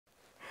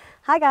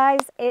Hi guys,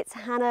 it's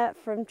Hannah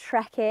from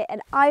Trekitt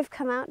and I've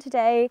come out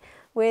today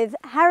with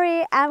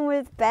Harry and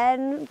with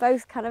Ben,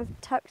 both kind of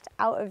tucked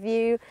out of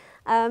view,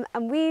 and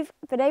we've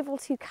been able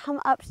to come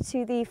up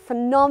to the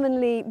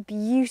phenomenally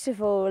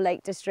beautiful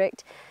Lake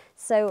District.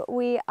 So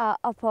we are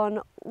up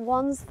on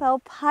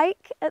Wansfell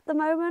Pike at the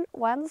moment.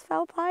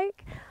 Wansfell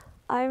Pike?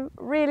 I'm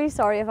really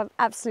sorry if I'm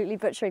absolutely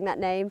butchering that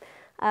name.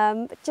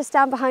 But just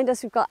down behind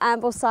us we've got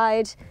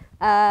Ambleside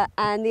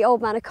and the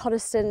Old Man of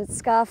Coniston,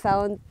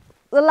 Scafell and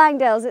the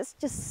Langdales. It's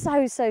just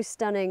so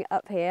stunning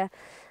up here.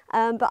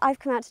 But I've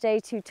come out today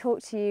to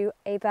talk to you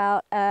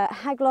about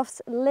Haglöfs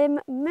L.I.M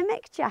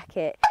Mimic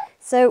jacket.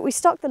 So we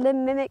stock the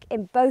L.I.M Mimic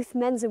in both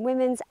men's and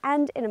women's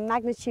and in a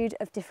magnitude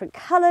of different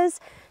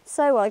colours.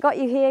 So while I got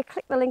you here,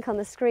 click the link on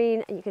the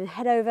screen and you can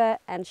head over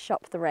and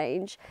shop the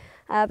range.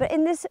 But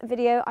in this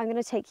video, I'm going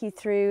to take you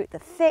through the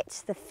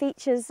fit, the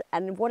features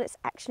and what it's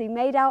actually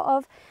made out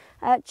of,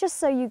 just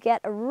so you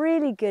get a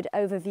really good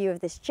overview of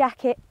this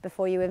jacket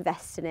before you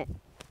invest in it.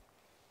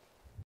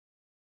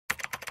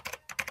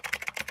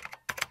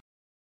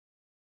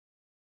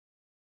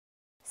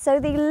 So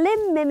the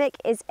L.I.M Mimic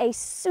is a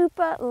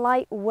super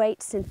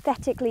lightweight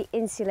synthetically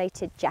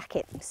insulated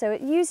jacket. So it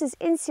uses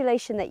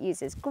insulation that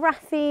uses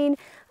graphene,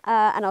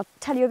 and I'll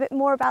tell you a bit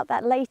more about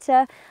that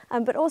later,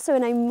 but also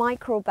in a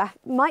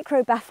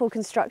micro-baffle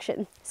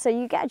construction. So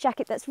you get a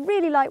jacket that's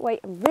really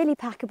lightweight and really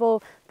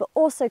packable, but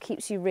also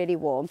keeps you really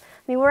warm.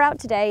 I mean, we're out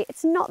today,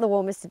 it's not the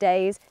warmest of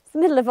days, it's the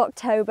middle of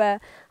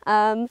October,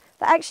 but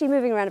actually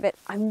moving around a bit,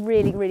 I'm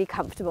really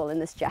comfortable in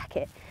this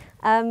jacket.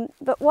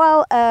 But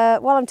while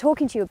I'm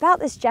talking to you about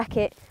this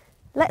jacket,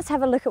 let's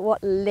have a look at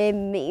what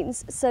L.I.M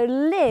means. So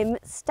L.I.M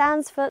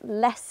stands for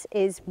less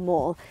is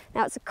more.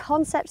 Now it's a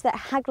concept that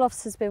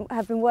Haglöfs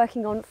have been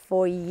working on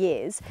for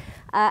years.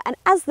 And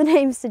as the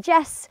name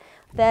suggests,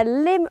 their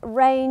L.I.M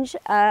range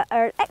are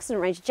an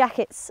excellent range of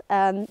jackets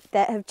that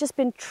have just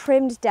been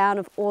trimmed down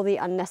of all the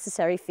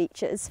unnecessary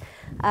features.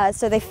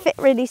 So they fit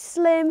really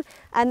slim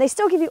and they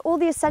still give you all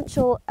the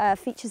essential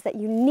features that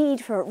you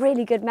need for a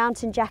really good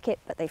mountain jacket,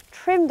 but they've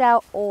trimmed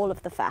out all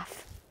of the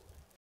faff.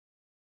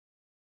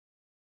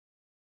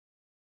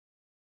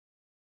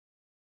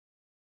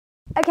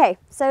 Okay,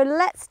 so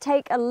let's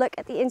take a look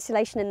at the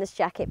insulation in this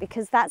jacket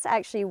because that's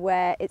actually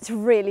where it's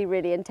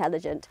really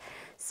intelligent.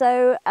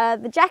 So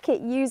the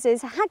jacket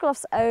uses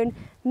Haglöfs' own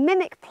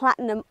Mimic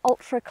Platinum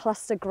Ultra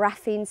Cluster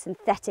Graphene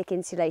synthetic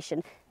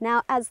insulation.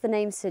 Now, as the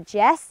name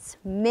suggests,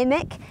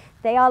 Mimic,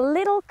 they are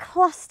little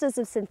clusters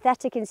of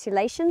synthetic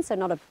insulation, so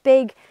not a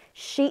big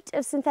sheet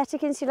of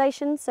synthetic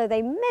insulation, so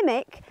they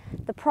mimic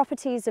the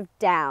properties of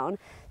down.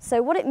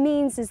 So what it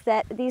means is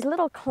that these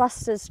little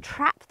clusters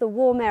trap the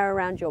warm air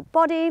around your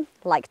body,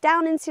 like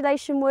down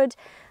insulation would,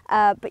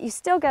 but you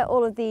still get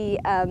all of the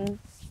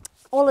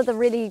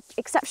really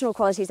exceptional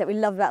qualities that we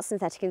love about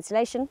synthetic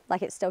insulation,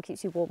 like it still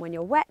keeps you warm when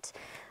you're wet,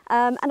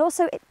 and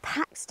also it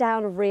packs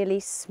down really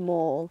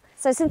small.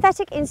 So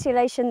synthetic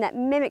insulation that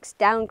mimics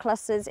down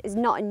clusters is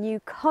not a new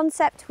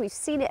concept. We've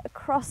seen it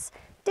across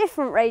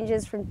different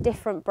ranges from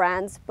different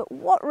brands, but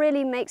what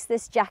really makes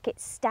this jacket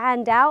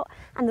stand out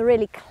and the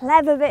really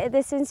clever bit of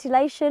this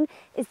insulation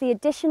is the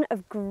addition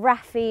of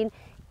graphene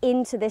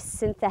into this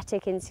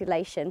synthetic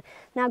insulation.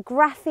 Now,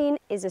 graphene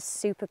is a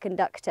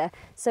superconductor,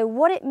 so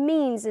what it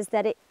means is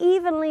that it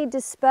evenly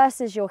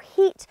disperses your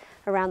heat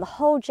around the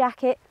whole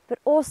jacket, but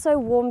also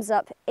warms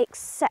up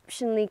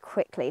exceptionally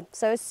quickly.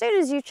 So as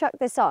soon as you chuck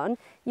this on,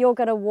 you're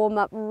going to warm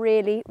up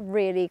really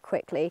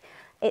quickly.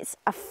 It's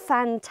a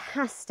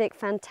fantastic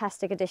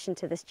addition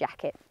to this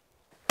jacket.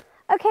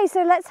 Okay,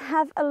 so let's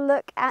have a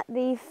look at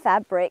the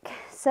fabric.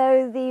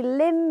 So the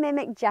L.I.M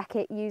Mimic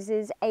jacket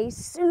uses a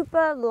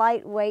super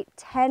lightweight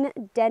 10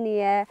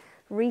 denier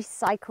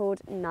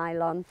recycled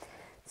nylon.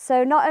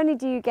 So not only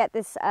do you get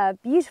this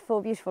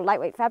beautiful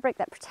lightweight fabric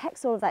that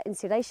protects all of that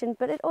insulation,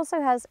 but it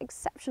also has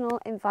exceptional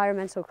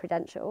environmental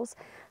credentials.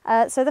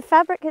 So the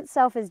fabric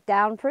itself is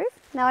downproof.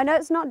 Now I know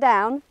it's not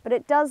down, but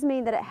it does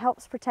mean that it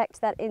helps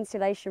protect that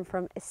insulation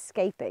from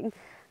escaping.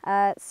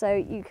 So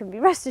you can be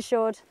rest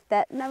assured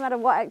that no matter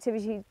what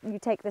activity you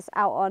take this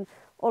out on,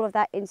 all of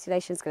that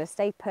insulation is going to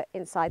stay put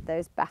inside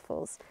those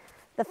baffles.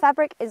 The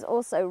fabric is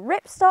also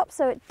ripstop,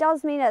 so it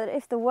does mean that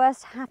if the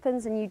worst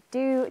happens and you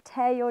do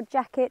tear your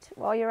jacket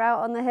while you're out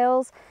on the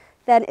hills,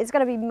 then it's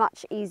going to be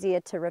much easier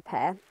to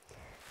repair.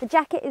 The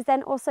jacket is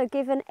then also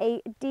given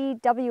a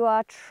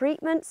DWR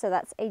treatment, so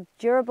that's a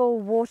durable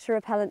water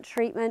repellent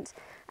treatment,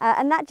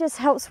 and that just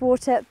helps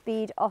water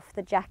bead off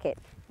the jacket.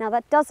 Now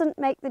that doesn't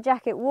make the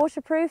jacket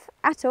waterproof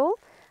at all,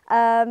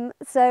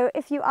 so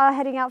if you are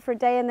heading out for a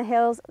day in the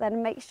hills,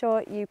 then make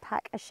sure you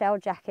pack a shell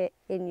jacket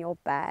in your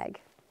bag.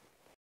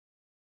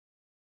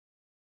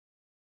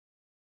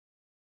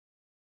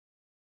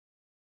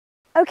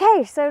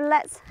 Okay, so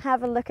let's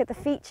have a look at the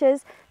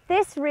features.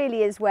 This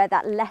really is where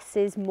that less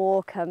is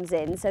more comes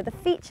in. So the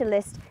feature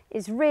list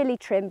is really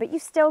trim, but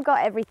you've still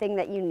got everything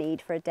that you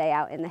need for a day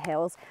out in the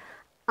hills.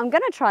 I'm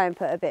going to try and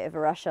put a bit of a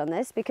rush on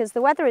this because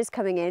the weather is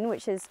coming in,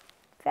 which is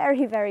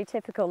very, very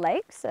typical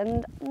lakes,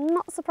 and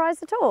not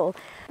surprised at all.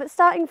 But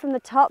starting from the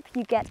top,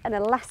 you get an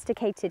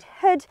elasticated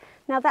hood.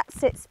 Now that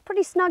sits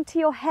pretty snug to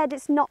your head.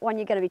 It's not one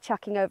you're going to be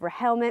chucking over a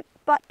helmet,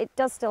 but it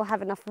does still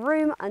have enough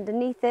room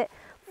underneath it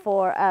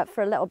for a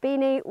little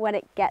beanie when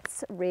it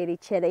gets really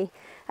chilly.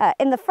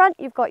 In the front,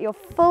 you've got your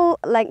full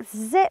length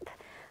zip,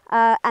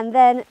 and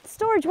then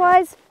storage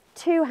wise,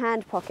 2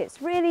 hand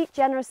pockets, really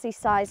generously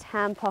sized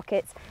hand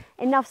pockets,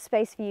 enough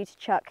space for you to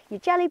chuck your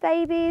jelly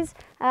babies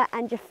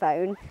and your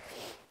phone.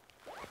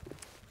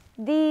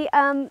 The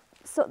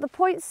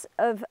points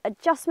of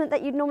adjustment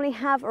that you'd normally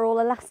have are all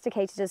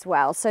elasticated as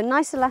well. So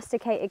nice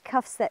elasticated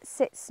cuffs that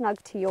sit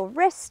snug to your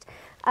wrist,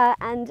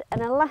 and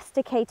an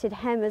elasticated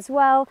hem as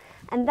well.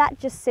 And that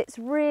just sits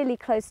really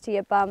close to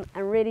your bum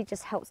and really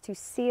just helps to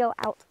seal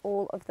out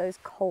all of those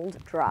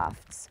cold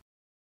drafts.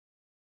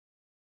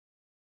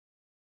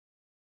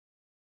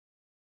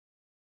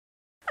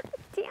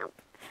 Damn.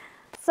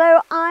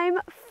 So I'm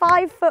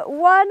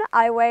 5'1",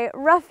 I weigh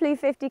roughly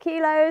 50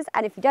 kilos,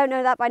 and if you don't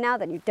know that by now,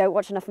 then you don't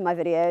watch enough of my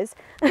videos.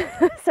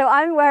 So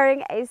I'm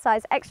wearing a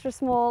size extra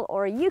small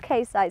or a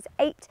UK size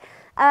 8,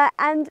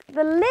 and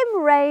the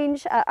limb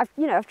range,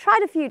 I've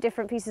tried a few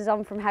different pieces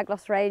on from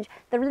Haglöfs range.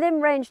 The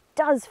limb range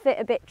does fit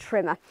a bit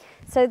trimmer.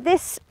 So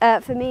this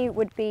for me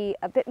would be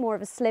a bit more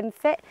of a slim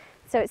fit.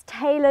 So it's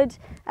tailored,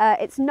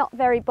 it's not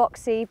very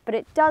boxy, but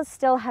it does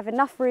still have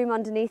enough room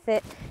underneath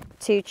it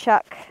to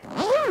chuck.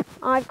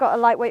 I've got a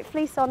lightweight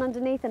fleece on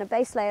underneath and a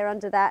base layer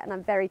under that, and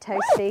I'm very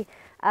toasty.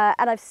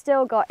 And I've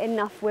still got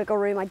enough wiggle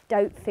room. I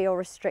don't feel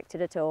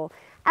restricted at all.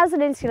 As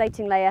an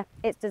insulating layer,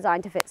 it's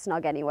designed to fit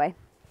snug anyway.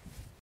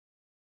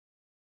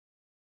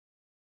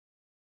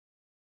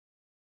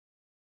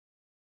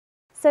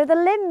 So the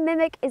L.I.M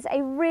Mimic is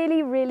a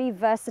really, really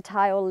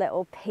versatile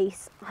little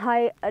piece.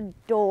 I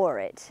adore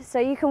it. So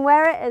you can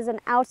wear it as an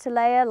outer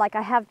layer like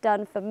I have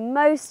done for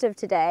most of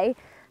today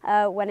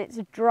when it's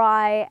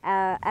dry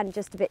and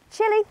just a bit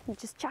chilly. You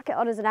just chuck it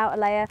on as an outer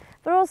layer.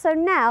 But also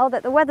now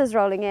that the weather's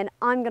rolling in,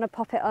 I'm going to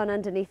pop it on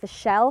underneath a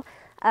shell.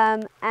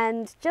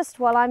 And just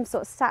while I'm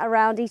sort of sat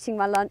around eating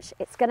my lunch,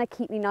 it's going to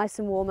keep me nice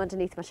and warm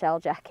underneath my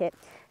shell jacket.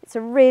 It's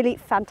a really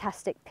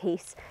fantastic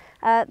piece.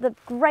 The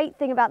great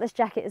thing about this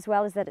jacket as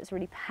well is that it's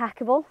really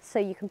packable, so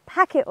you can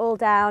pack it all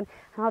down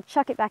and I'll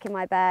chuck it back in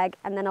my bag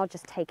and then I'll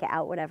just take it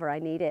out whenever I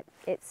need it.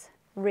 It's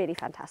really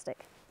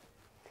fantastic.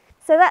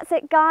 So that's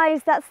it,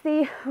 guys. That's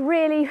the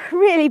really,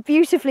 really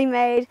beautifully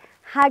made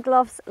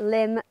Haglöfs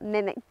L.I.M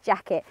Mimic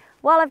jacket.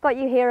 While I've got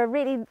you here, a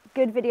really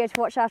good video to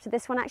watch after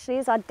this one actually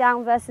is our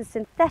down versus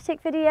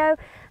synthetic video,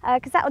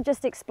 because that will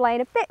just explain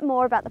a bit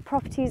more about the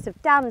properties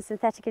of down and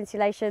synthetic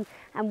insulation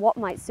and what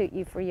might suit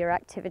you for your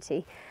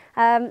activity.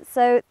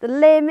 So the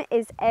L.I.M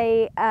is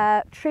a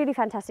truly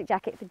fantastic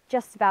jacket for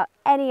just about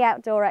any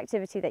outdoor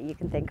activity that you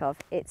can think of.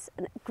 It's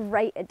a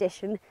great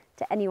addition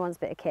to anyone's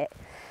bit of kit.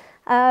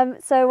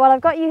 So while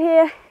I've got you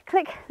here,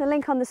 click the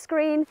link on the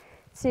screen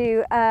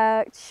to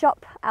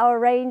shop our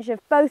range of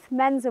both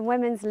men's and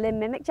women's L.I.M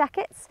Mimic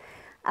jackets,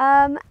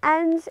 and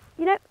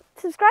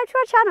subscribe to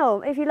our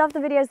channel if you love the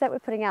videos that we're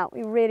putting out.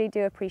 We really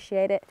do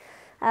appreciate it.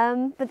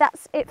 But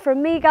that's it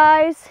from me,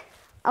 guys.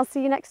 I'll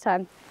see you next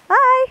time.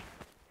 Bye.